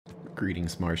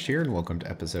Greetings, Marsh here, and welcome to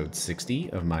episode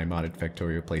 60 of my modded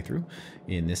Factorio playthrough.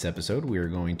 In this episode, we are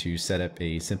going to set up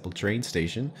a simple train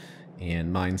station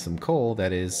and mine some coal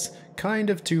that is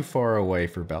kind of too far away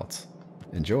for belts.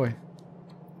 Enjoy!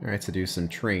 Alright, to do some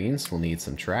trains, we'll need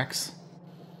some tracks.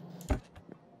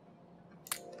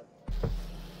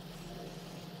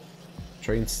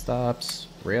 Train stops,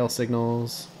 rail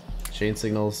signals, chain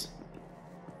signals.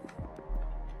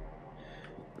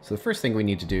 So the first thing we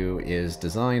need to do is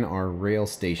design our rail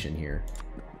station here.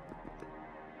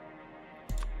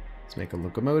 Let's make a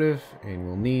locomotive, and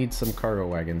we'll need some cargo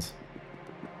wagons.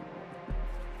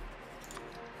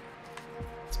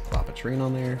 Let's plop a train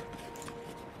on there.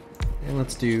 And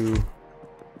let's do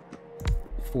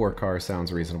 4 cars,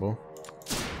 sounds reasonable.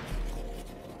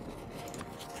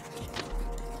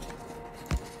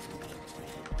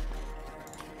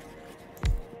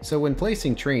 So when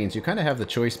placing trains, you kind of have the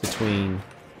choice between,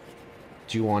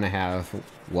 do you want to have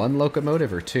 1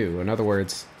 locomotive or 2? In other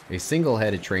words, a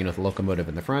single-headed train with a locomotive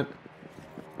in the front,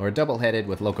 or a double-headed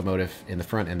with locomotive in the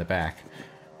front and the back.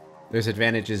 There's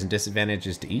advantages and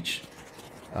disadvantages to each.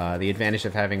 The advantage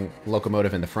of having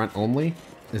locomotive in the front only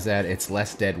is that it's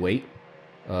less dead weight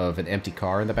of an empty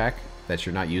car in the back that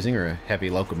you're not using, or a heavy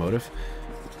locomotive.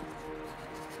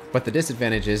 But the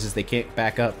disadvantage is they can't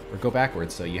back up or go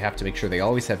backwards, so you have to make sure they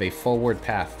always have a forward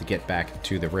path to get back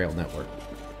to the rail network.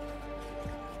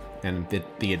 And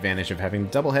the advantage of having a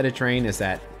double-headed train is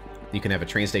that you can have a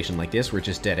train station like this where it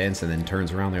just dead ends and then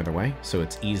turns around the other way, so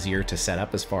it's easier to set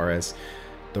up as far as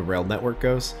the rail network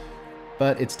goes,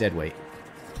 but it's dead weight.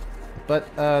 But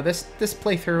this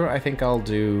playthrough, I think I'll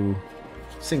do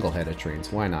single-headed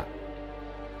trains. Why not?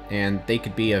 And they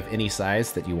could be of any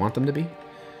size that you want them to be.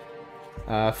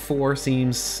 4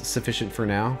 seems sufficient for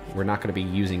now. We're not going to be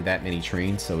using that many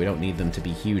trains, so we don't need them to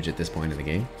be huge at this point in the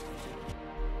game.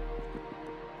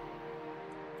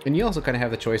 And you also kind of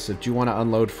have the choice of, do you want to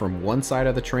unload from one side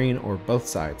of the train or both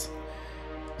sides?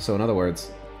 So in other words,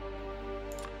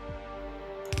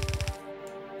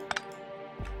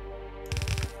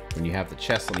 when you have the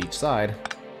chest on each side,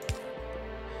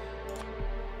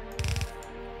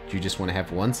 do you just want to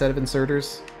have 1 set of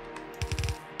inserters?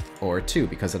 Or 2,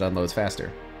 because it unloads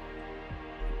faster?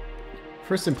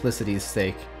 For simplicity's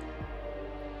sake,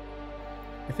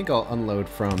 I think I'll unload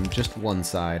from just one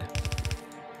side.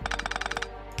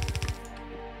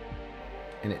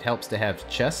 And it helps to have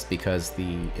chests because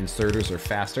the inserters are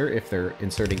faster if they're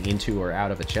inserting into or out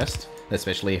of a chest,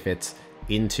 especially if it's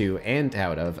into and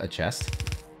out of a chest.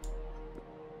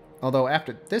 Although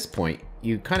after this point,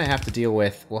 you kind of have to deal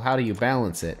with, well, how do you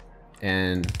balance it?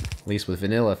 And at least with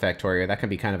vanilla Factorio, that can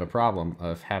be kind of a problem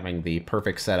of having the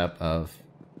perfect setup of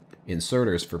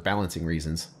inserters for balancing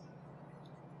reasons.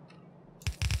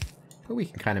 But we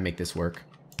can kind of make this work.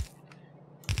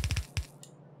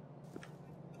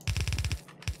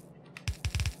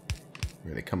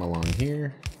 Where they come along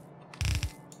here.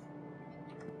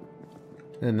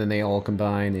 And then they all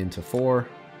combine into 4.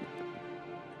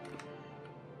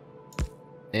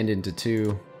 And into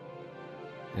 2.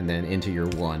 And then into your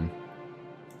 1.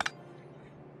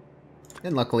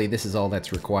 And luckily, this is all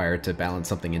that's required to balance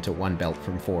something into 1 belt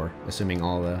from 4, assuming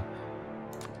all the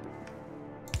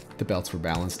belts were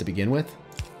balanced to begin with.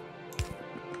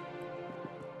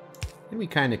 And we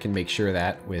kind of can make sure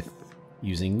that with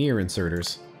using near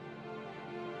inserters.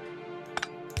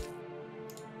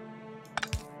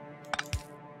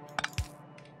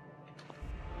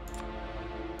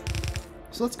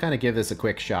 So let's kind of give this a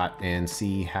quick shot and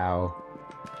see how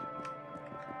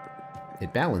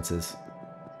it balances.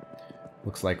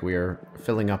 Looks like we are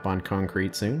filling up on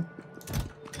concrete soon.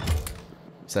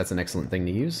 So that's an excellent thing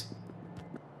to use.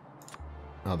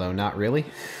 Although not really,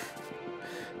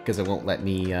 because it won't let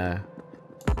me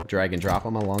drag and drop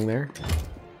them along there.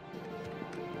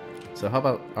 So how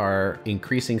about our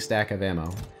increasing stack of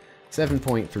ammo?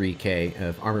 7.3k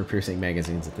of armor-piercing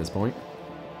magazines at this point.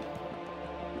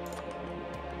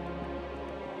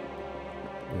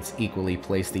 Let's equally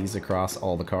place these across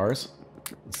all the cars.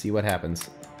 Let's see what happens.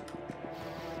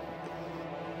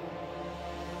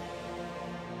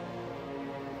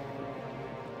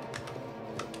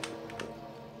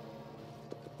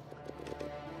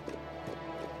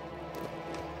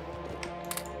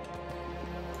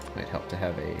 Might help to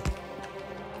have a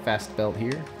fast belt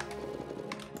here.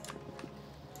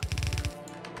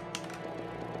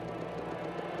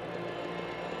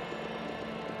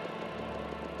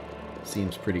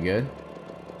 Seems pretty good.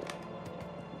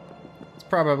 It's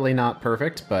probably not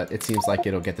perfect, but it seems like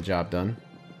it'll get the job done.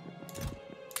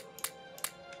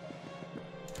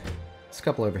 There's a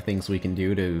couple other things we can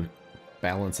do to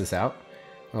balance this out.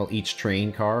 well, each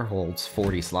train car holds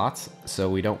 40 slots, so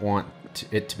we don't want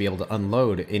it to be able to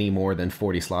unload any more than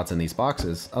 40 slots in these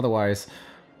boxes. Otherwise,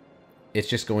 it's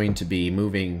just going to be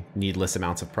moving needless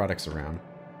amounts of products around.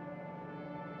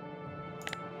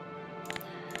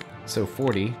 So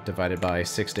 40 divided by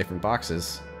 6 different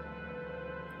boxes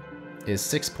is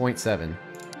 6.7.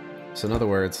 So in other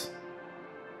words,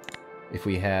 if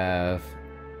we have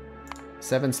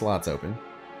 7 slots open,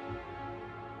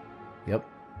 yep,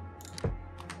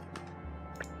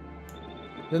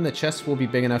 then the chest will be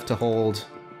big enough to hold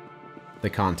the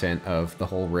content of the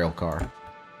whole rail car.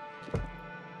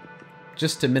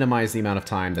 Just to minimize the amount of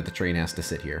time that the train has to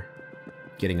sit here,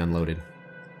 getting unloaded.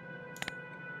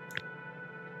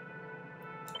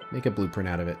 Make a blueprint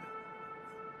out of it.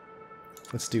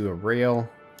 Let's do a rail.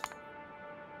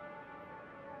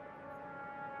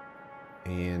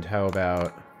 And how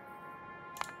about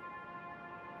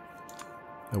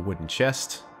a wooden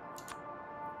chest?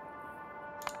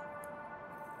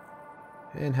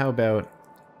 And how about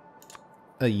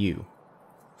a U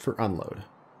for unload?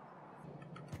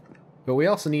 But we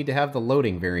also need to have the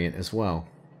loading variant as well.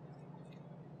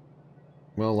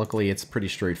 Well, luckily it's pretty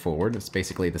straightforward. It's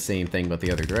basically the same thing but the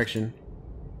other direction.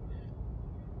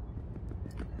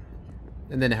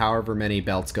 And then however many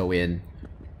belts go in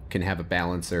can have a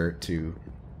balancer to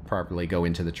properly go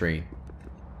into the train.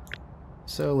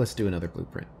 So let's do another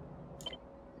blueprint.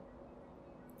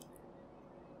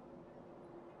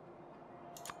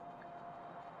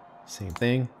 Same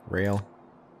thing, rail,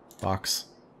 box,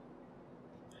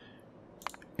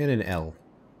 and an L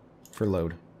for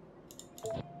load.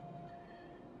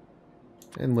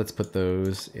 And let's put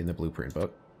those in the blueprint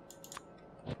book.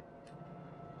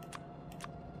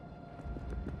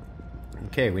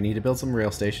 Okay, we need to build some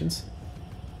rail stations.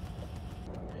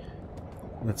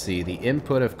 Let's see, the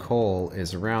input of coal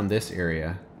is around this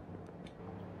area.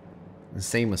 The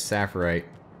same with sapphirite.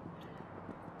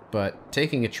 But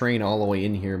taking a train all the way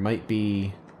in here might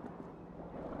be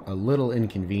a little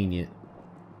inconvenient.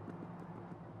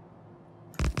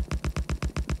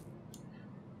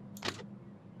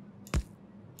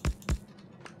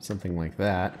 Something like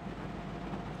that.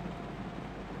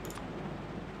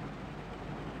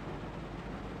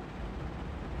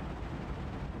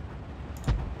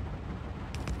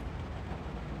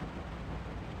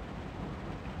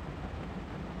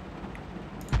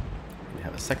 We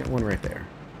have a second one right there.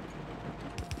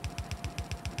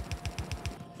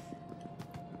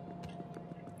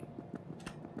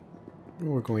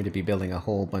 We're going to be building a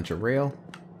whole bunch of rail,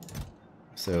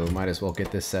 so might as well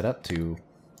get this set up to,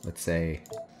 let's say,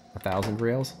 1,000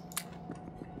 rails.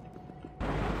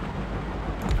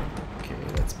 Okay,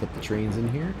 let's put the trains in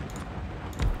here.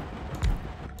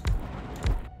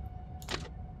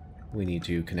 We need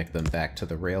to connect them back to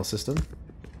the rail system.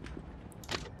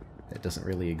 That doesn't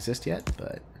really exist yet,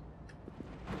 but...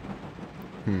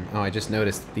 Oh, I just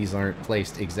noticed these aren't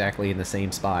placed exactly in the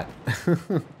same spot.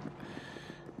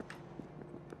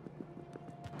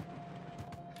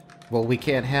 Well, we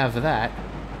can't have that.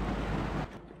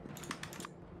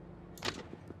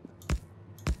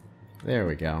 There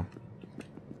we go.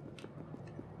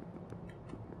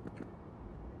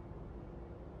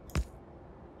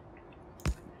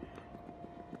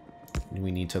 We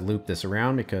need to loop this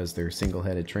around because they're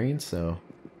single-headed trains, so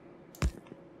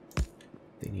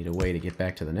they need a way to get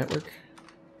back to the network.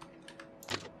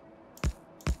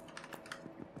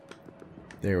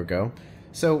 There we go.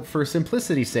 So, for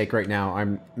simplicity's sake right now,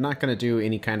 I'm not going to do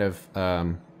any kind of,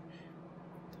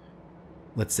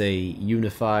 let's say,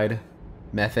 unified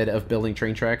method of building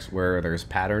train tracks where there's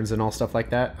patterns and all stuff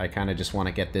like that. I kind of just want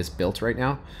to get this built right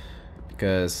now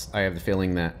because I have the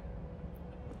feeling that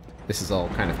this is all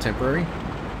kind of temporary.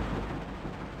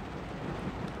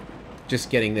 Just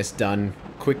getting this done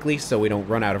quickly so we don't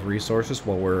run out of resources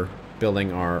while we're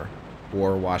building our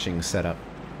ore washing setup.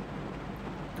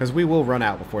 Because we will run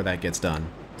out before that gets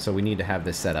done. So we need to have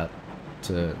this set up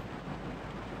to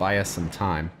buy us some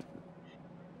time.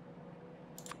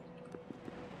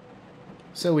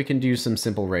 So we can do some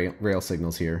simple rail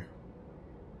signals here.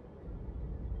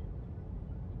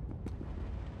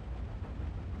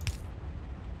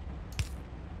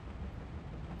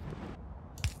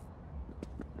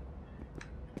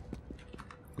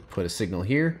 We put a signal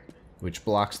here, which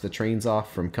blocks the trains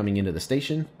off from coming into the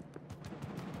station.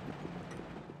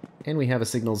 And we have a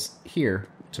signals here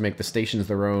to make the stations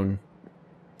their own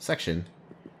section.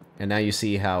 And now you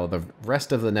see how the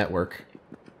rest of the network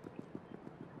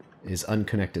is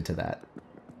unconnected to that.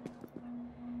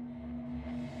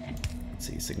 Let's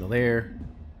see, signal there,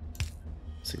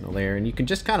 and you can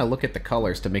just kind of look at the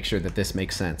colors to make sure that this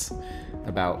makes sense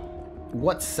about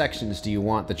what sections do you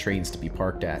want the trains to be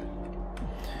parked at?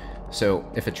 So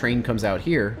if a train comes out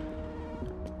here,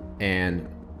 and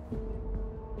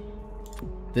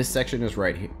this section is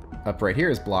right here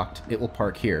is blocked, it will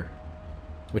park here,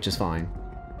 which is fine.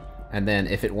 And then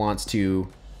if it wants to,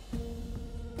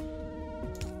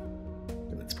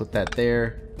 let's put that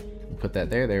there,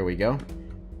 there we go.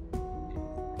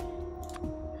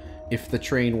 If the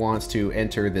train wants to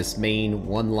enter this main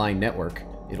one-line network,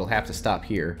 it'll have to stop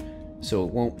here. So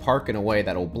it won't park in a way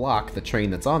that'll block the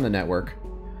train that's on the network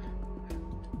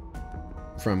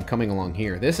from coming along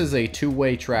here. This is a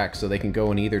two-way track, so they can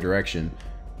go in either direction,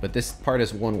 but this part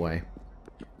is one way.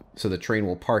 So the train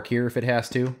will park here if it has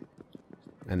to,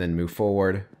 and then move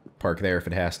forward, park there if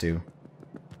it has to,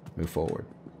 move forward.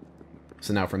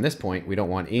 So now from this point, we don't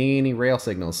want any rail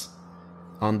signals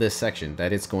on this section.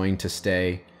 That is going to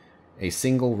stay a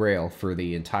single rail for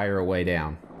the entire way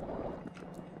down,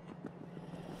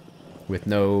 with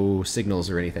no signals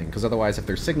or anything, because otherwise if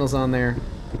there's signals on there,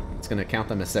 it's going to count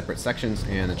them as separate sections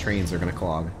and the trains are going to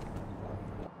clog.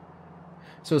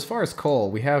 So as far as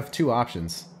coal, we have two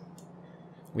options.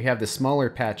 We have the smaller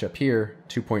patch up here,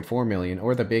 2.4 million,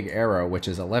 or the big arrow, which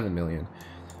is 11 million.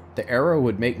 The arrow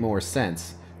would make more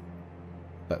sense,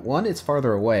 but one, it's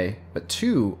farther away, but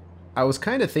two, I was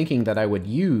kind of thinking that I would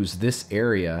use this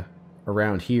area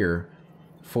around here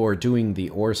for doing the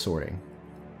ore sorting.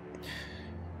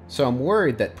 So I'm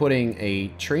worried that putting a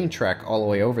train track all the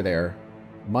way over there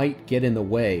might get in the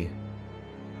way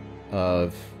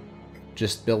of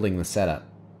just building the setup.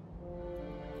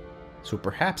 So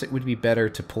perhaps it would be better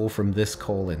to pull from this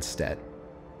coal instead.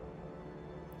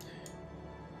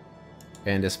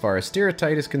 And as far as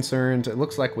stereotype is concerned, it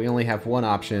looks like we only have one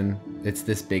option. It's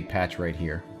this big patch right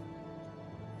here.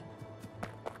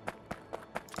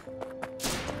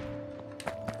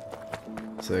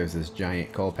 So there's this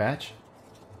giant coal patch.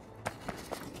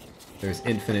 There's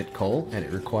infinite coal, and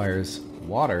it requires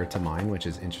water to mine, which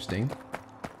is interesting.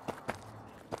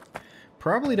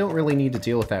 Probably don't really need to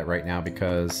deal with that right now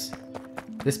because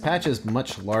this patch is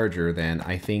much larger than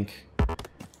I think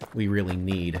we really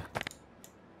need.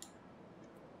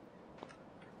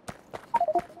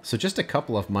 So just a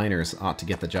couple of miners ought to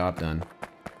get the job done.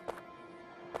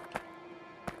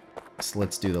 So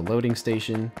let's do the loading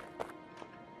station.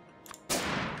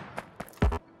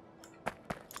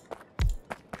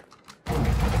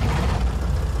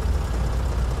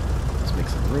 Let's make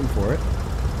some room for it.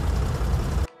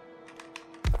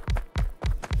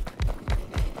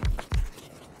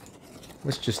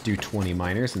 Let's just do 20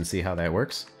 miners and see how that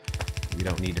works. We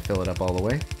don't need to fill it up all the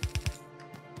way.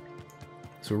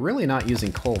 So we're really not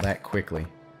using coal that quickly.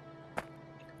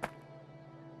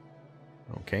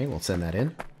 Okay, we'll send that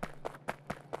in.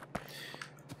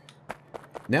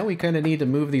 Now we kind of need to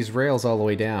move these rails all the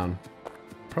way down.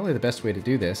 Probably the best way to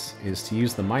do this is to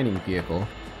use the mining vehicle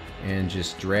and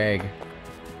just drag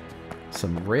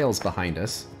some rails behind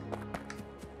us.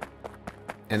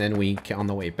 And then on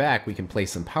the way back, we can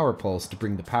place some power poles to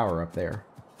bring the power up there.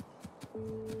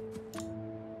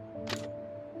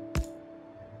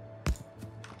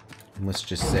 And let's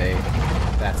just say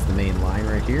that's the main line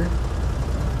right here.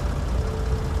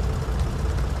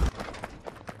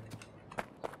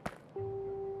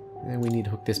 And we need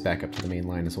to hook this back up to the main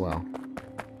line as well.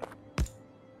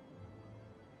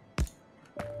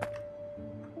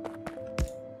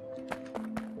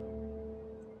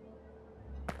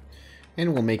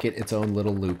 And we'll make it its own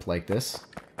little loop like this.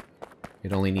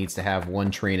 It only needs to have one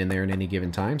train in there at any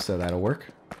given time, so that'll work.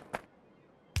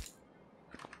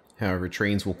 However,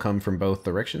 trains will come from both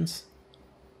directions.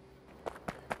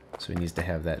 So it needs to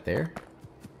have that there.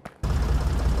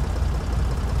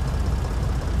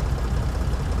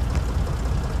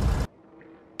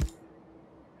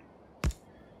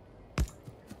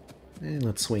 And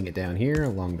let's swing it down here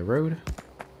along the road.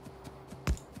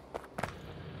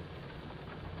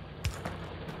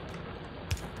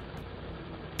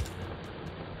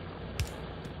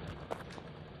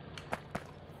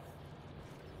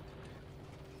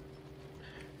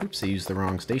 Oops, I used the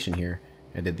wrong station here.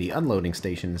 I did the unloading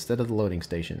station instead of the loading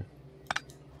station.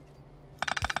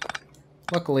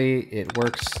 Luckily, it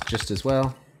works just as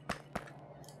well.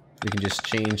 We can just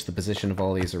change the position of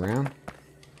all these around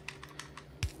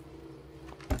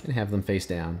and have them face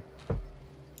down.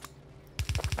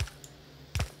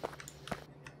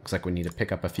 Looks like we need to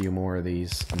pick up a few more of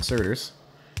these inserters.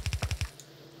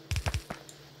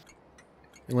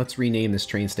 And let's rename this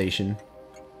train station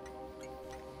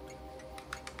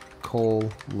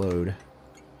Coal Load.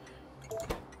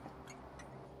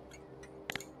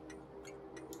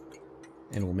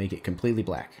 And we'll make it completely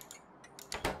black.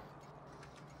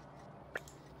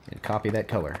 And copy that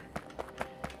color.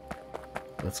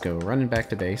 Let's go running back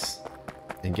to base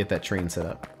and get that train set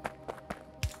up.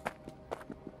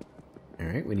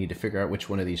 Alright, we need to figure out which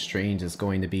one of these trains is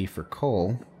going to be for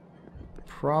coal.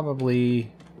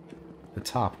 Probably the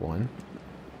top one.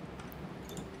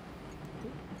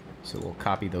 So we'll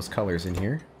copy those colors in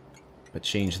here, but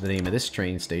change the name of this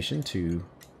train station to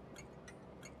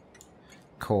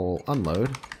coal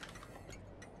unload.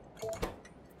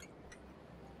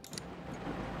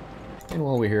 And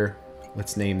while we're here,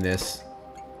 let's name this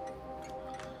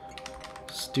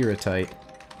Stereotype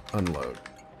Unload.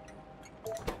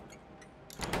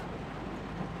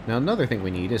 Now another thing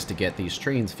we need is to get these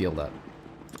trains fueled up.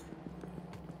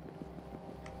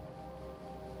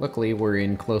 Luckily we're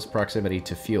in close proximity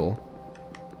to fuel.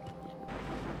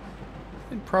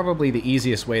 And probably the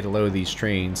easiest way to load these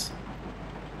trains,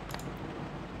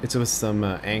 it's with some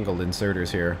angled inserters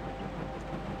here.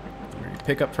 Where you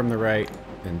pick up from the right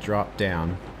and drop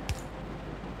down.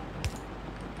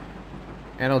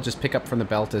 And it'll just pick up from the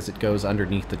belt as it goes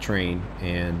underneath the train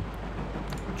and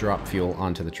drop fuel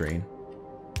onto the train.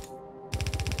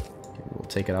 Okay, we'll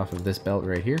take it off of this belt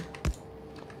right here.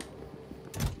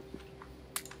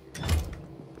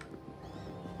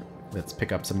 Let's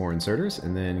pick up some more inserters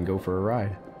and then go for a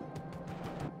ride.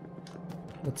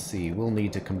 Let's see, we'll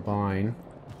need to combine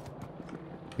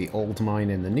the old mine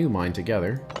and the new mine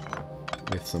together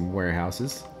with some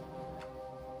warehouses.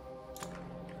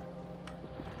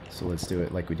 So let's do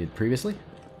it like we did previously.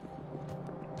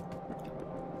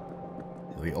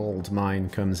 The old mine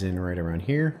comes in right around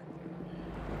here.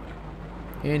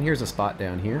 And here's a spot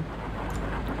down here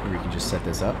where we can just set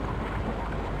this up.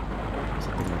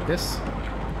 Something like this.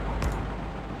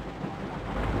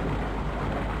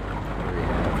 There we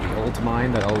have the old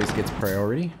mine that always gets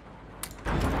priority.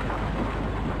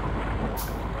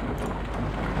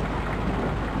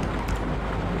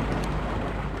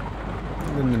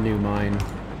 And then the new mine.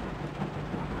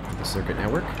 The circuit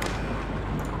network.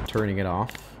 Turning it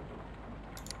off.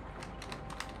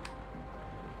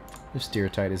 If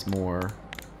stereotype is more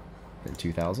than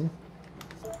 2000.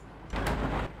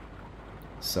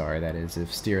 Sorry, that is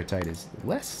if stereotype is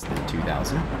less than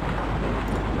 2000.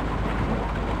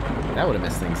 That would have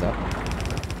messed things up.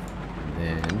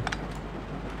 And then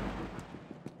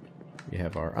we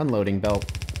have our unloading belt.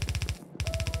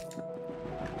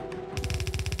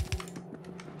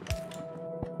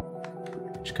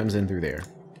 Which comes in through there.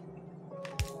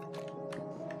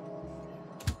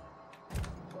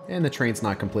 And the train's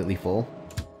not completely full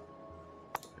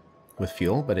with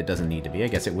fuel, but it doesn't need to be. I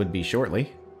guess it would be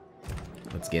shortly.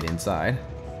 Let's get inside.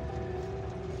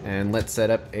 And let's set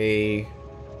up a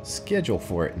schedule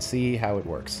for it and see how it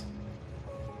works.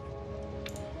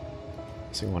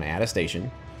 So we want to add a station.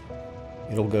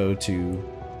 It'll go to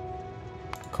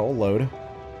coal load.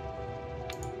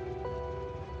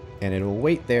 And it will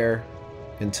wait there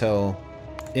until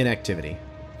inactivity.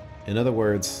 In other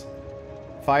words,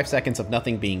 5 seconds of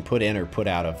nothing being put in or put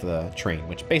out of the train,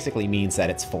 which basically means that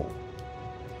it's full.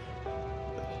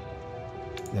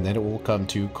 And then it will come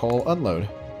to coal unload.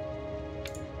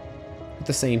 With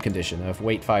the same condition of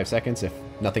wait 5 seconds. If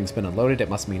nothing's been unloaded, it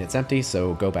must mean it's empty,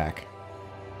 so go back.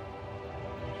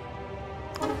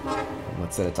 And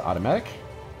let's set it to automatic.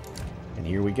 And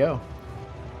here we go.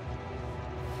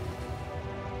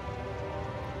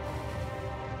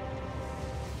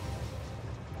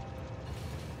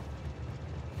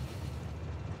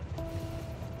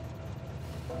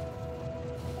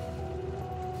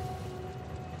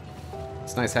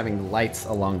 It's nice having the lights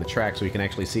along the track so we can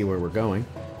actually see where we're going,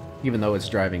 even though it's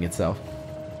driving itself.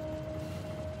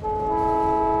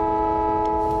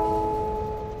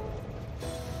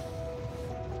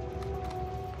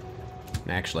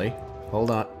 Actually,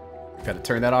 hold on. Gotta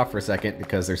turn that off for a second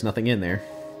because there's nothing in there.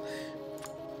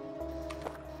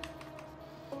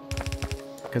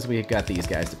 Because we've got these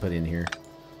guys to put in here.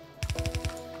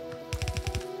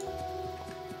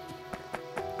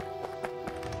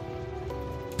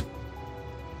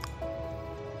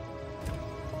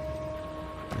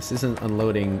 This isn't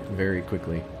unloading very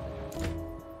quickly.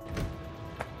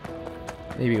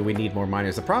 Maybe we need more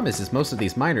miners. The problem is most of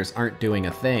these miners aren't doing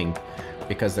a thing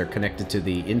because they're connected to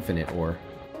the infinite ore.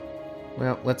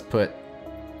 Well, let's put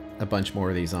a bunch more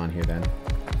of these on here then.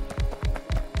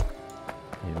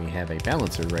 And we have a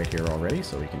balancer right here already,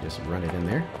 so we can just run it in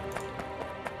there.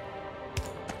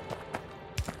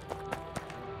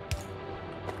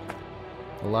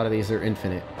 A lot of these are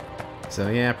infinite. So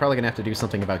yeah, probably gonna have to do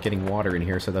something about getting water in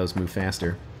here so those move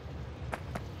faster.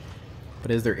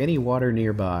 But is there any water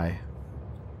nearby?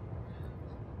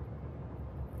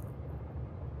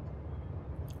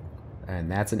 And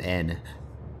that's an N.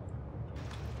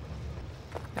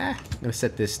 I'm gonna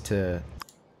set this to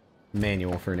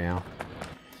manual for now.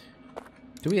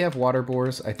 Do we have water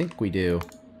bores? I think we do.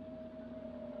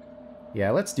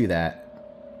 Yeah, let's do that.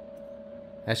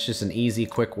 That's just an easy,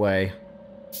 quick way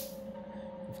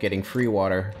of getting free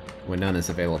water when none is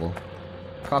available.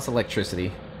 Costs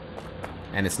electricity,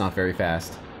 and it's not very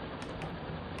fast.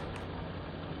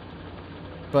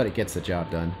 But it gets the job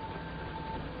done.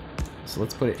 So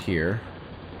let's put it here.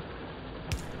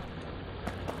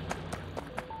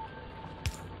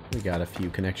 We got a few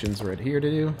connections right here to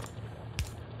do.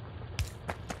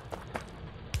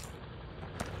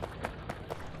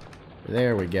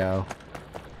 There we go.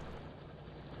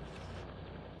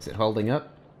 Is it holding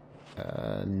up?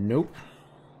 Nope.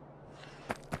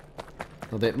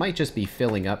 Well, it might just be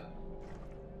filling up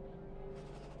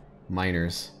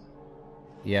miners.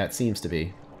 Yeah, it seems to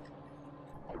be.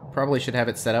 Probably should have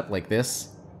it set up like this,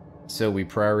 so we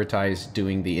prioritize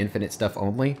doing the infinite stuff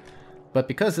only. But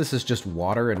because this is just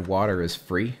water and water is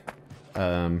free,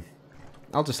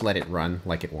 I'll just let it run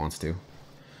like it wants to.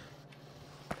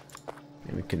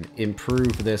 And we can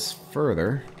improve this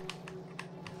further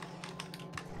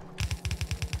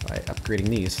by upgrading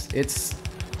these. It's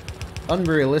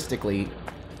unrealistically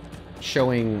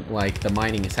showing like the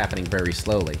mining is happening very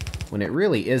slowly, when it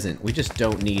really isn't. We just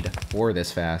don't need ore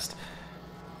this fast.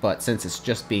 But since it's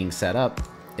just being set up,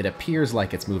 it appears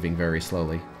like it's moving very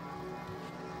slowly.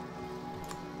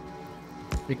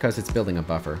 Because it's building a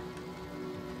buffer.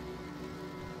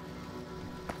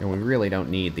 And we really don't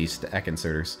need these stack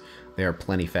inserters. They are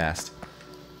plenty fast.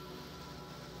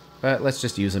 But let's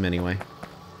just use them anyway.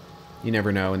 You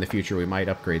never know, in the future we might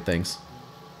upgrade things.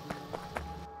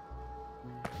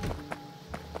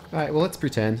 Alright, well let's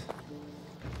pretend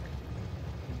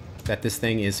that this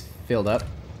thing is filled up.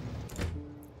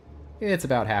 It's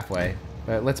about halfway,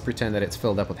 but let's pretend that it's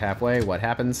filled up with halfway. What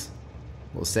happens?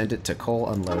 We'll send it to coal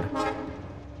unload.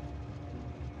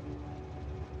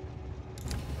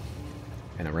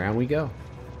 And around we go.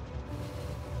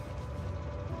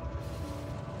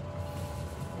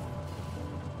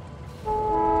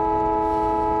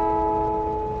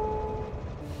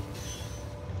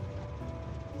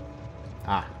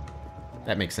 Ah,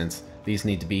 that makes sense. These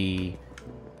need to be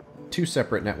two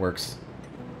separate networks,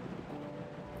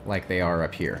 like they are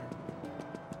up here.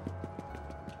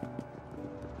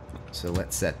 So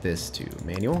let's set this to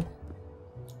manual.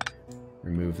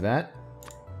 Remove that.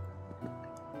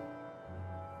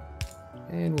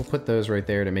 And we'll put those right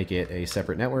there to make it a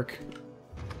separate network.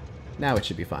 Now it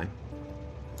should be fine.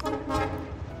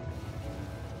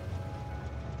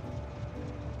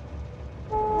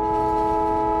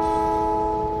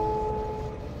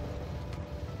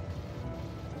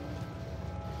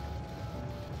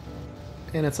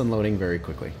 And it's unloading very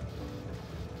quickly.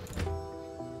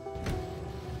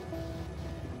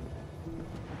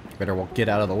 Better we'll get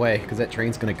out of the way, because that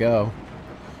train's gonna go.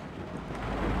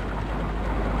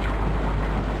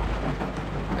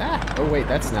 Ah! Oh wait,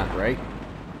 that's not right.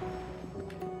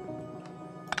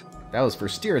 That was for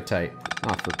stereotype,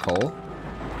 not for coal.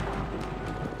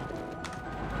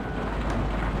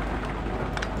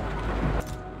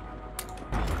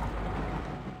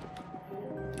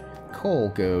 Coal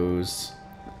goes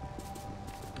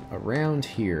around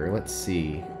here. Let's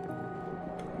see.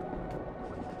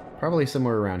 Probably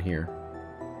somewhere around here.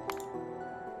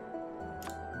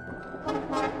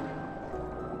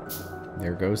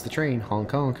 There goes the train.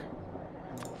 Honk honk.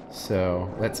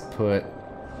 So let's put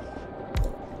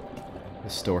the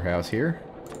storehouse here.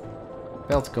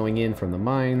 Belt going in from the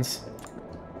mines.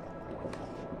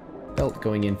 Belt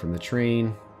going in from the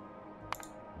train.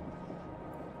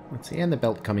 Let's see, and the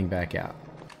belt coming back out.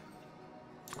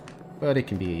 But it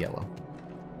can be a yellow.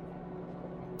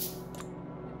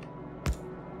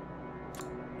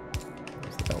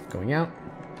 There's the belt going out.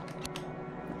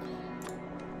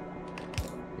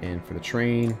 And for the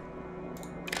train,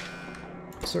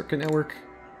 circuit network,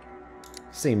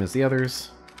 same as the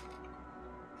others.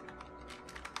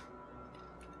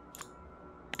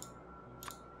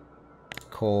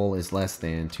 Coal is less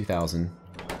than 2,000.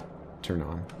 Turn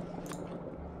on.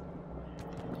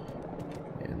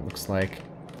 And looks like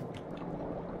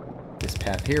this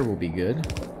path here will be good.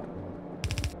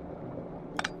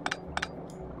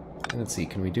 And let's see,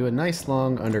 can we do a nice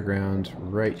long underground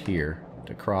right here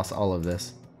to cross all of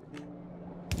this?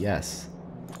 Yes.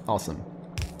 Awesome.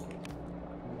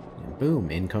 And boom,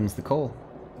 in comes the coal.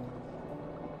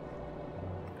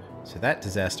 So that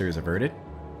disaster is averted.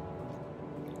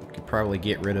 We could probably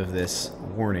get rid of this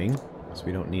warning, so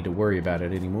we don't need to worry about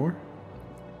it anymore.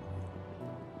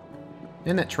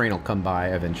 And that train will come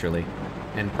by eventually,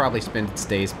 and probably spend its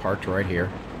days parked right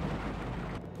here.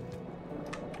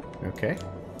 Okay.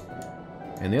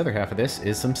 And the other half of this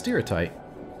is some stereotype.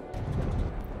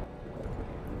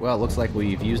 Well, it looks like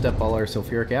we've used up all our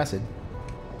sulfuric acid.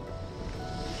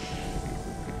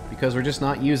 Because we're just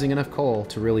not using enough coal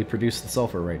to really produce the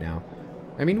sulfur right now.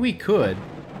 I mean, we could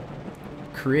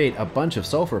create a bunch of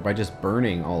sulfur by just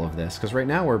burning all of this. Because right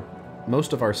now,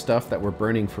 most of our stuff that we're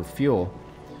burning for fuel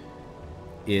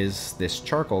is this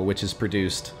charcoal, which is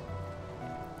produced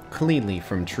cleanly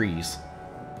from trees.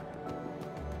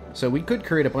 So we could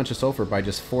create a bunch of sulfur by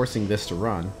just forcing this to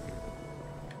run.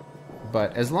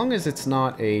 But as long as it's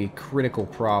not a critical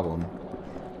problem,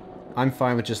 I'm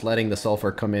fine with just letting the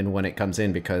sulfur come in when it comes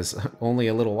in, because only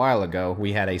a little while ago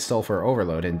we had a sulfur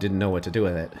overload and didn't know what to do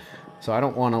with it. So I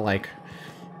don't want to, like,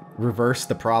 reverse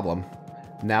the problem.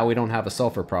 Now we don't have a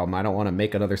sulfur problem. I don't want to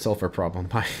make another sulfur problem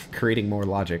by creating more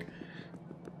logic.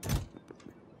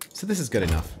 So this is good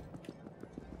enough.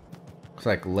 Looks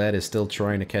like lead is still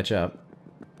trying to catch up.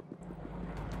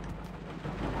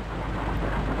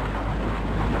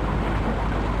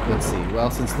 Let's see. Well,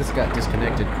 since this got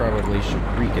disconnected, probably should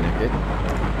reconnect it.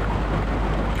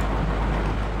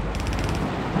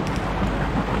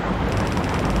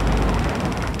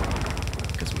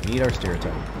 Because we need our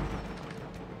stereotype.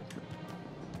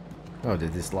 Oh,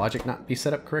 did this logic not be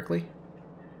set up correctly?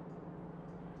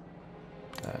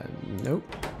 Nope.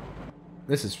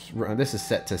 This is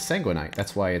set to sanguinite.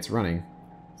 That's why it's running.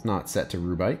 It's not set to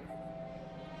rubite.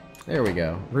 There we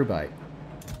go. Rubite.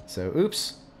 So,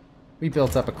 oops. We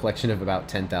built up a collection of about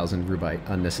 10,000 rubite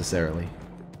unnecessarily.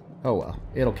 Oh well,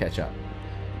 it'll catch up.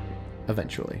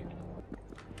 Eventually.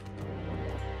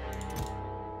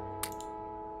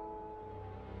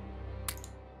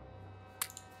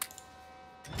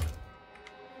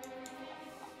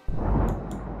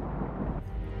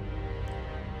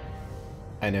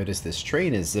 I noticed this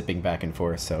train is zipping back and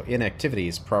forth, so inactivity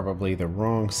is probably the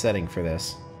wrong setting for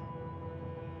this.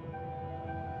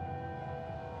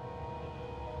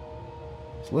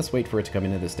 So let's wait for it to come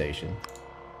into the station.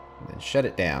 And then shut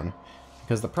it down.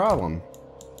 Because the problem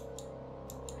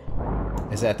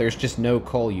is that there's just no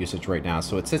coal usage right now.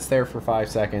 So it sits there for 5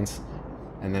 seconds,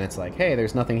 and then it's like, hey,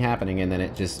 there's nothing happening, and then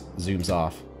it just zooms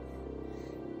off.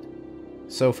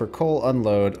 So for coal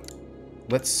unload,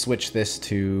 let's switch this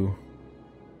to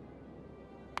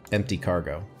empty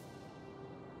cargo.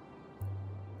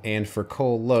 And for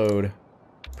coal load,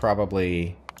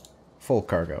 probably full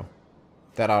cargo.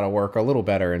 That ought to work a little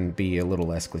better and be a little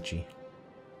less glitchy.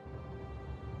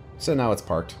 So now it's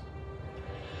parked.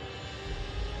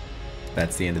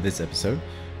 That's the end of this episode.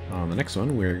 On the next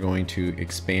one, we're going to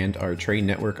expand our train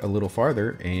network a little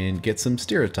farther and get some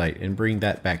stereotype and bring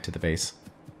that back to the base.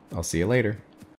 I'll see you later.